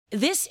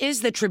This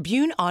is the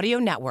Tribune Audio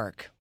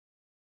Network.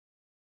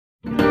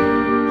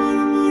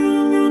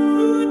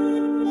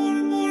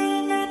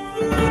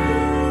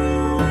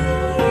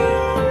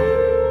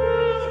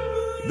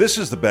 This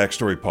is the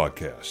Backstory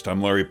Podcast.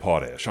 I'm Larry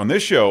Potash. On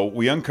this show,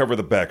 we uncover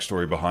the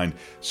backstory behind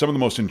some of the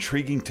most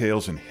intriguing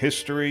tales in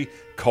history,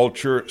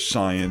 culture,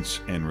 science,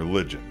 and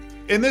religion.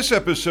 In this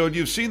episode,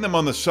 you've seen them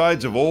on the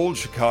sides of old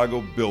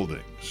Chicago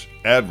buildings,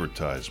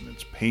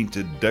 advertisements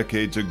painted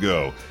decades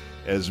ago.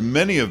 As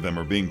many of them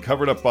are being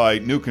covered up by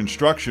new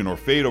construction or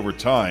fade over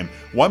time,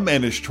 one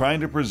man is trying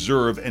to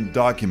preserve and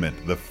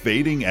document the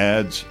fading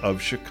ads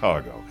of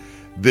Chicago.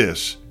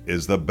 This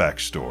is the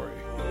Backstory.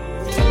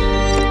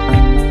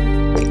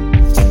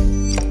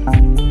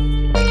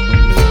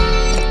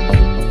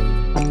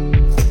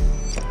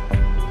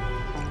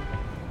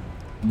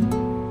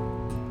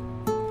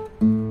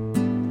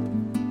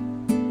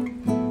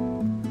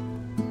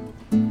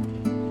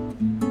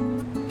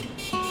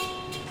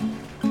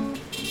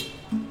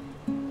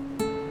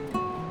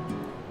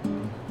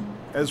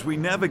 As we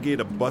navigate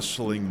a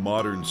bustling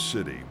modern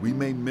city, we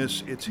may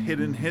miss its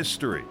hidden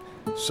history,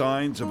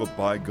 signs of a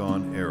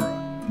bygone era.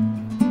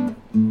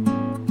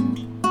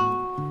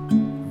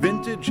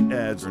 Vintage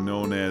ads are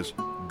known as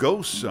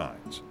ghost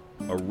signs,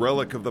 a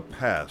relic of the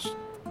past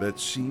that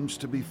seems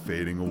to be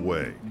fading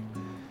away.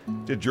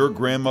 Did your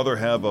grandmother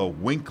have a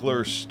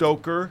Winkler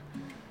Stoker?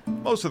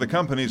 Most of the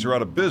companies are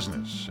out of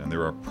business, and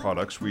there are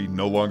products we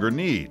no longer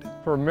need.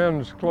 For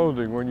men's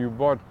clothing, when you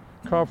bought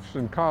cuffs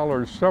and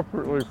collars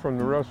separately from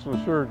the rest of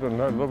the shirt and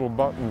had little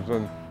buttons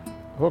and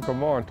hook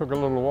them on, took a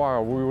little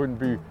while. We wouldn't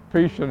be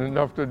patient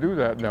enough to do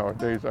that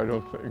nowadays, I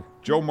don't think.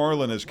 Joe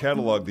Marlin has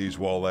cataloged these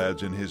wall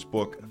ads in his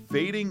book,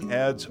 Fading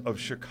Ads of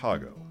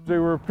Chicago. They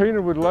were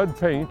painted with lead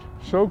paint,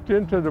 soaked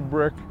into the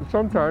brick.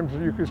 Sometimes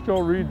you could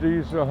still read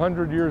these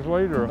 100 years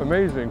later.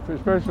 Amazing,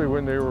 especially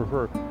when they were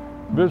for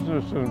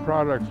business and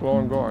products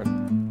long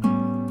gone.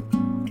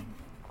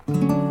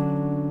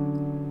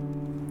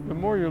 The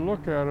more you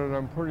look at it,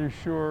 I'm pretty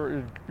sure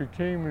it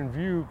became in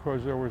view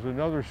because there was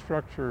another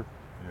structure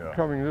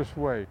coming this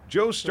way.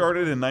 Joe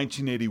started in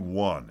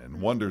 1981 and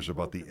wonders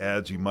about the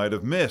ads he might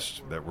have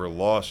missed that were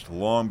lost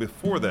long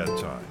before that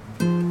time.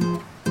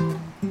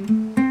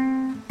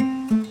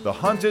 The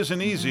hunt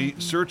isn't easy.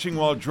 Searching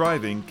while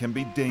driving can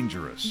be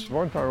dangerous.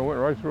 One time I went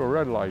right through a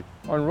red light.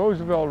 On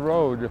Roosevelt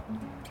Road,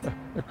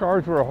 the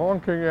cars were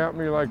honking at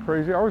me like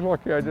crazy. I was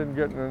lucky I didn't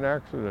get in an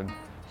accident.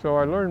 So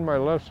I learned my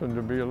lesson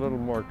to be a little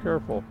more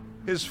careful.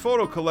 His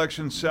photo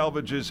collection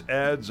salvages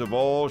ads of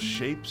all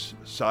shapes,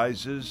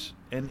 sizes,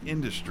 and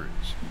industries.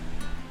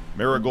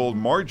 Marigold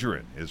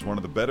Margarine is one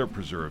of the better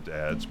preserved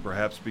ads,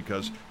 perhaps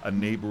because a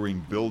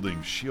neighboring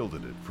building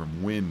shielded it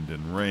from wind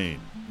and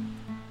rain.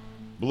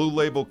 Blue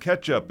Label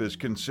Ketchup is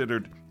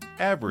considered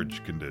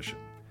average condition.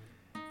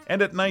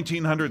 And at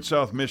 1900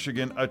 South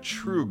Michigan, a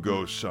true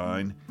ghost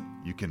sign.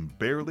 You can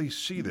barely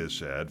see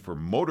this ad for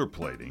motor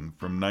plating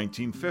from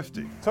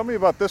 1950. Tell me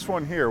about this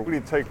one here. What do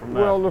you take from that?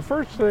 Well, the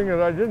first thing that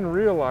I didn't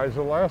realize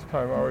the last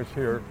time I was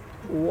here,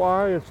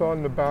 why it's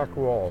on the back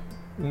wall.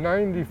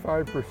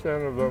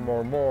 95% of them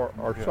or more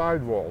are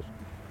sidewalls.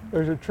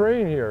 There's a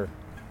train here.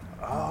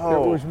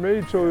 It was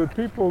made so that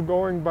people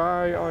going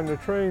by on the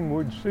train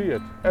would see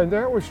it. And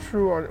that was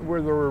true on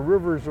where there were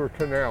rivers or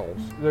canals.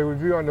 They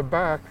would be on the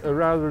back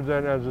rather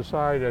than as a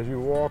side as you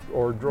walked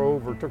or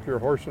drove or took your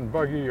horse and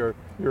buggy or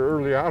your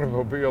early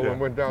automobile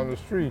and went down the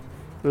street.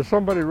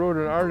 Somebody wrote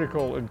an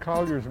article in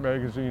Collier's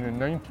magazine in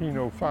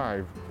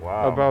 1905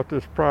 about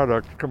this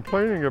product,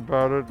 complaining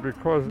about it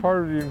because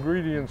part of the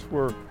ingredients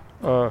were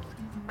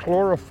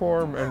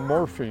chloroform and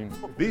morphine.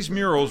 These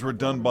murals were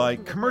done by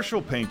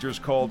commercial painters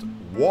called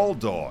wall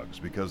dogs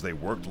because they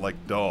worked like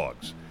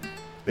dogs.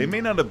 They may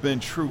not have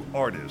been true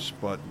artists,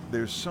 but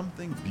there's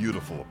something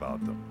beautiful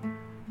about them.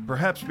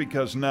 Perhaps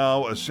because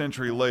now, a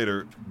century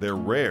later, they're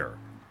rare.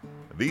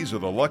 These are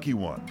the lucky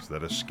ones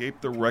that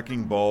escaped the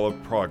wrecking ball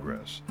of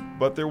progress.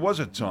 But there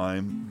was a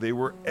time they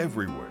were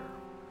everywhere.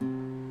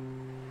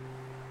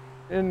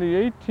 In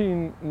the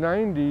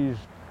 1890s,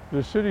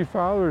 the city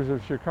fathers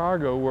of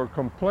Chicago were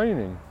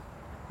complaining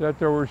that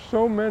there were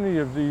so many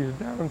of these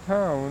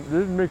downtown that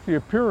didn't make the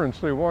appearance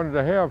they wanted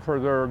to have for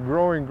their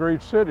growing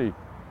great city.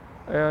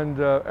 And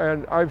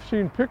I've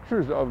seen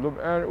pictures of them,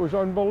 and it was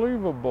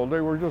unbelievable. They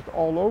were just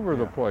all over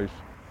the place.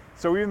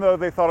 So even though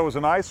they thought it was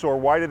an eyesore,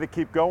 why did it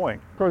keep going?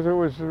 Because it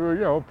was,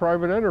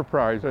 private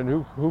enterprise, and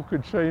who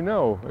could say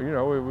no? It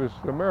was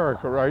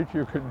America, right?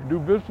 You could do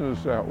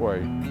business that way.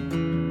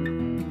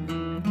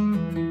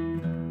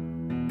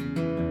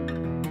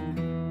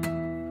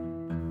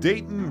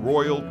 Dayton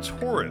Royal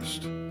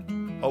Tourist,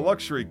 a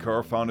luxury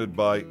car founded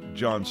by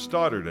John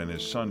Stoddard and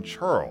his son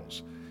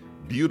Charles.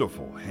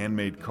 Beautiful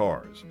handmade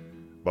cars.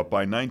 But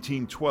by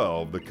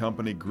 1912, the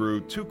company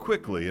grew too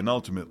quickly and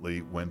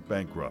ultimately went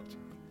bankrupt.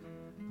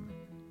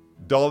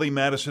 Dolly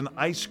Madison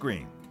Ice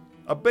Cream,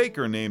 a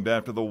baker named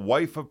after the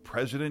wife of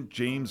President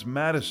James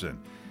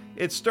Madison.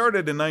 It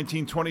started in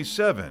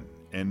 1927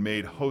 and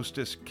made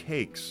Hostess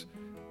cakes.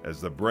 As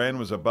the brand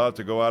was about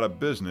to go out of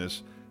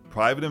business,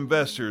 Private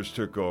investors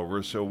took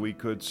over so we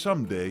could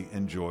someday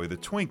enjoy the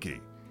Twinkie.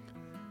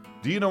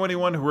 Do you know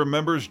anyone who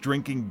remembers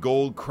drinking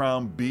Gold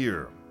Crown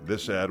beer?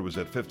 This ad was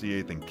at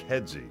 58th and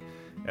Kedzie,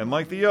 and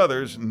like the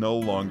others, no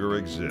longer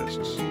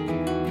exists.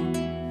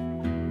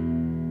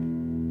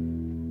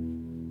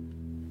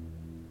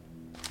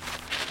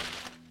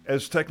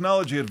 As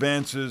technology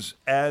advances,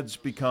 ads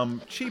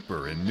become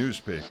cheaper in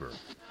newspaper,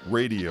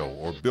 radio,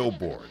 or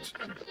billboards,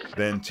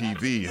 then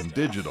TV and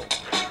digital.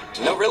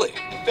 No, really.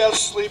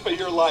 Best sleep of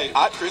your life.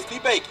 Hot, crispy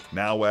bacon.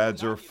 Now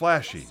ads are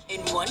flashy,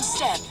 In one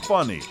step.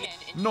 funny,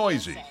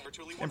 noisy,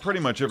 and pretty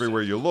much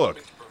everywhere you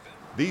look.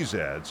 These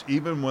ads,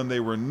 even when they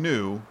were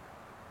new,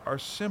 are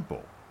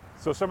simple.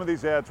 So some of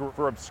these ads were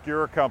for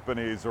obscure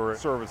companies or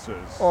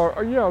services.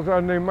 Or, yes,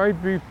 and they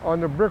might be on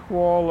the brick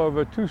wall of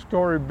a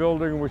two-story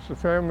building which the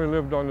family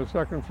lived on the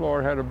second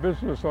floor, had a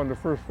business on the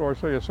first floor,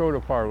 say a soda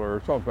parlor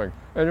or something.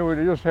 And it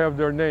would just have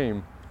their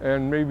name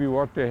and maybe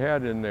what they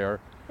had in there.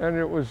 And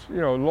it was,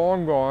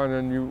 long gone,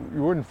 and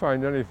you wouldn't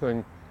find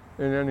anything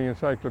in any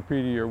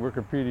encyclopedia or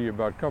Wikipedia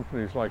about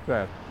companies like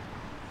that.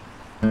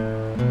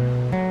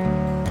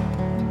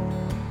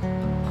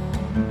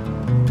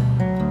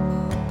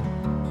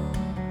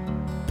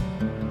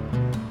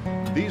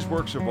 These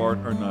works of art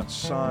are not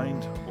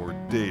signed or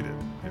dated.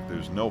 If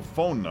there's no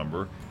phone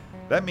number,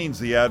 that means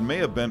the ad may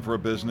have been for a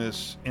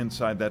business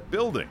inside that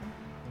building.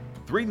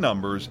 3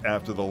 numbers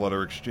after the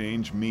letter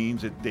exchange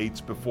means it dates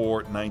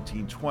before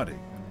 1920.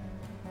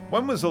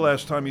 When was the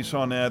last time you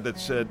saw an ad that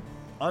said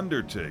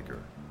Undertaker?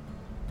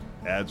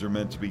 Ads are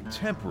meant to be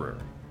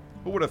temporary.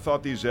 Who would have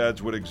thought these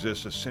ads would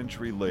exist a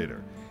century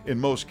later? In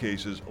most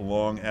cases,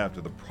 long after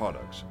the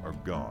products are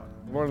gone.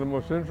 One of the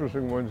most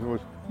interesting ones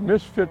was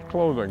Misfit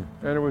Clothing,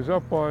 and it was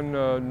up on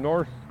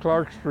North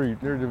Clark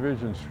Street near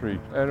Division Street.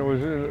 And it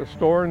was in a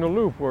store in the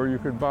Loop where you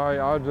could buy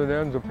odds and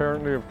ends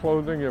apparently of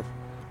clothing if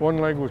one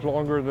leg was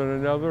longer than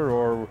another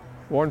or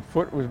one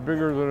foot was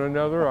bigger than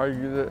another,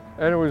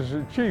 and it was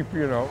cheap,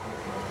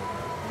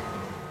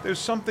 There's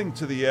something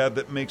to the ad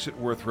that makes it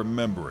worth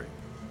remembering.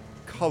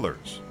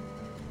 Colors,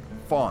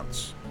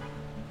 fonts,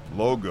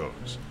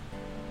 logos.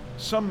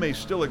 Some may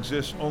still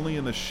exist only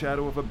in the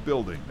shadow of a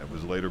building that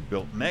was later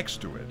built next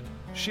to it,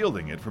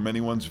 shielding it from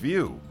anyone's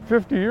view.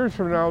 50 years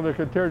from now, they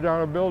could tear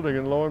down a building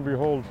and lo and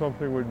behold,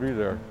 something would be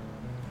there.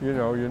 You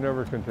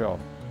never can tell.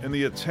 In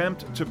the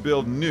attempt to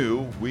build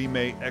new, we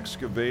may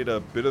excavate a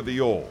bit of the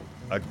old,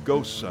 a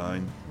ghost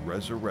sign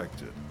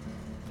resurrected.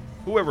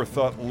 Whoever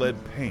thought lead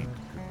paint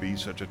could be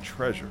such a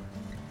treasure?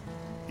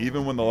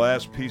 Even when the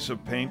last piece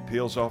of paint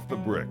peels off the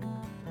brick,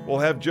 we'll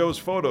have Joe's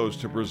photos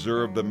to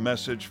preserve the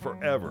message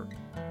forever.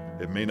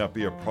 It may not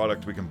be a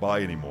product we can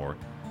buy anymore,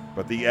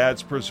 but the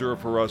ads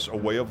preserve for us a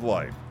way of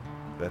life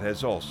that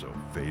has also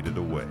faded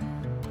away.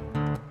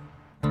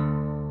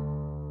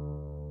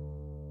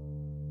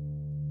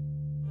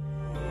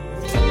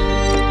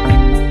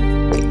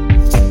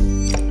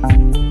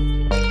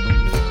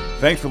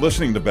 Thanks for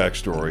listening to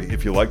Backstory.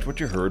 If you liked what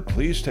you heard,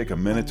 please take a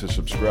minute to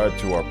subscribe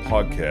to our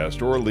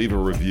podcast or leave a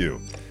review.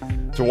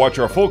 To watch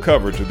our full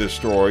coverage of this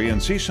story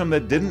and see some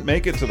that didn't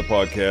make it to the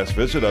podcast,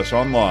 visit us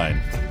online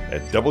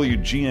at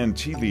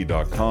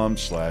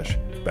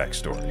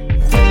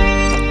wgntv.com/backstory.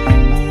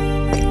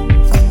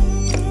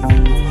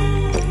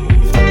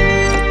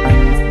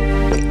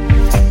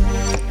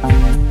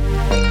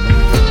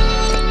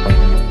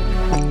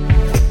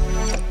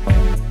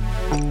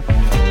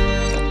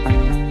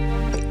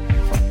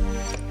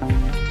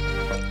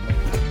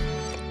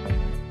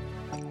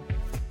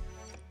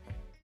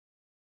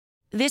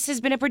 This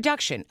has been a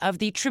production of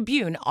the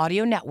Tribune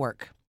Audio Network.